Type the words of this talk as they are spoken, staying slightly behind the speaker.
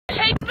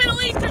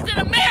Easters in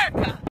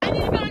America. I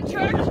need to go to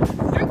church.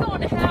 They're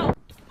going to hell.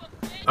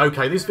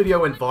 Okay, this video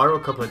went viral a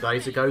couple of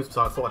days ago,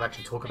 so I thought I'd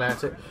actually talk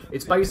about it.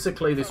 It's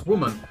basically this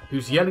woman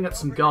who's yelling at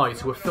some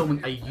guys who are filming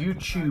a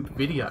YouTube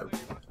video.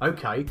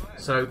 Okay,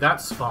 so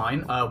that's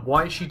fine.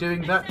 Why is she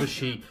doing that? Does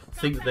she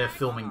think that they're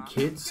filming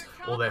kids?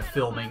 Or they're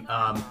filming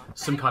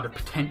some kind of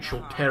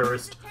potential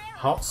terrorist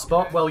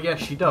hotspot? Well, yes,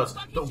 she does.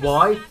 But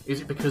why?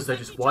 Is it because they're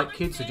just white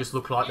kids who just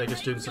look like they're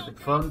just doing something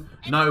fun?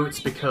 No, it's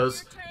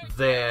because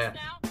they're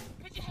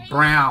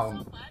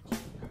brown.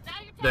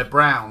 They're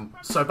brown.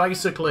 So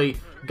basically,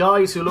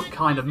 guys who look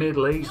kind of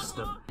Middle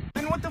Eastern.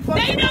 And what the fuck?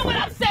 They know what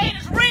I'm saying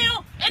is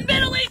real and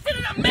Middle Eastern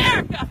in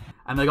America.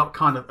 And they got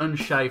kind of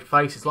unshaved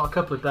faces, like a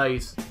couple of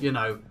days, you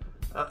know,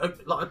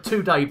 like a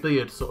 2-day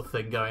beard sort of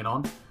thing going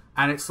on.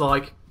 And it's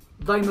like,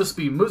 they must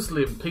be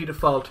Muslim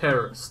paedophile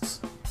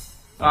terrorists.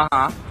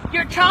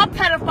 You're child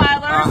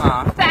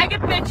pedophilers,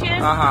 faggot bitches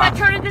that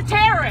turn into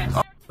terrorists.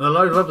 And a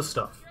load of other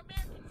stuff.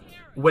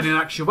 When in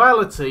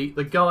actuality,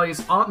 the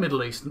guys aren't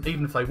Middle Eastern,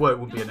 even if they were, it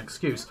would be an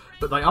excuse.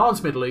 But they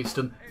aren't Middle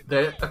Eastern,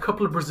 they're a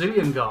couple of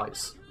Brazilian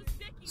guys.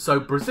 So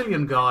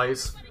Brazilian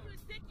guys,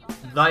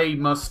 they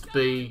must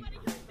be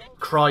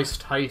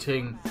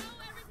Christ-hating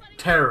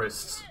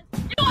terrorists.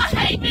 You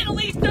hate Middle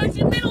Easterns,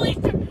 you Middle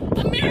Eastern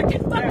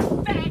American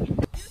fucking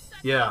faggot.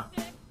 Yeah.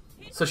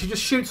 So she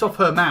just shoots off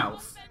her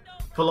mouth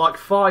for like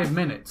 5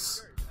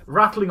 minutes,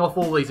 rattling off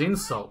all these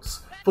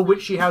insults, for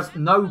which she has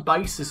no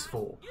basis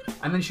for.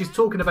 And then she's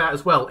talking about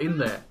as well in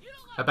there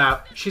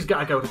about she's got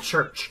to go to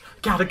church,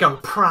 gotta go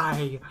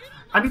pray.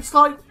 And it's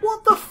like,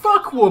 what the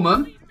fuck,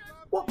 woman?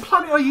 What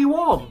planet are you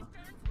on?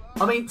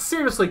 I mean,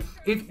 seriously,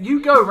 if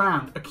you go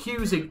around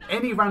accusing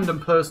any random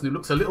person who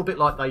looks a little bit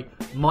like they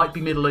might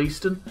be Middle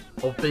Eastern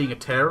of being a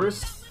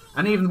terrorist,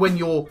 and even when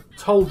you're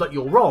told that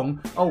you're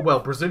wrong, oh well,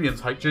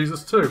 Brazilians hate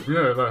Jesus too.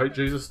 Yeah, they hate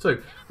Jesus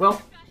too.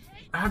 Well,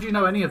 how do you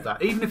know any of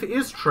that? Even if it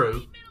is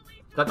true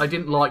that they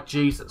didn't like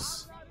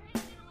Jesus.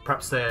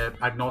 Perhaps they're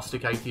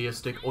agnostic,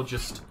 atheistic, or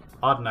just,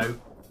 I don't know,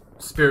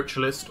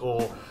 spiritualist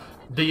or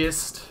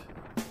deist,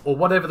 or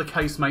whatever the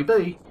case may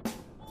be.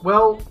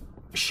 Well,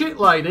 shit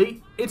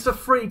lady, it's a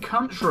free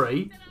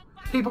country.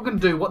 People can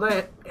do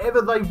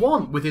whatever they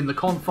want within the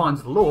confines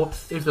of the law,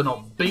 if they're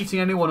not beating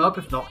anyone up,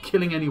 if they're not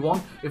killing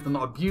anyone, if they're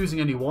not abusing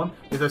anyone,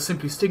 if they're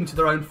simply sticking to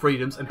their own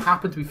freedoms and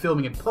happen to be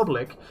filming in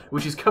public,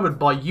 which is covered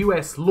by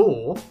US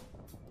law,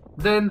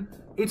 then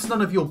it's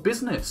none of your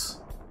business.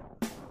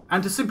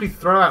 And to simply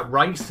throw out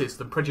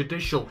racist and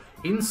prejudicial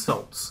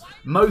insults,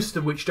 most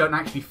of which don't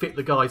actually fit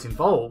the guys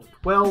involved,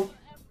 well,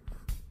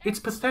 it's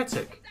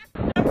pathetic.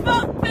 You're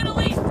both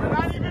Middle Eastern. You're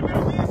not even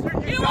Middle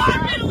Eastern. You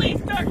are Middle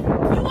Eastern.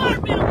 You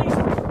are Middle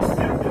Eastern.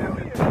 You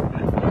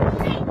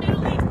hate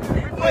Middle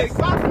Eastern. Hey,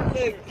 stop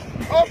it.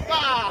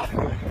 Opa!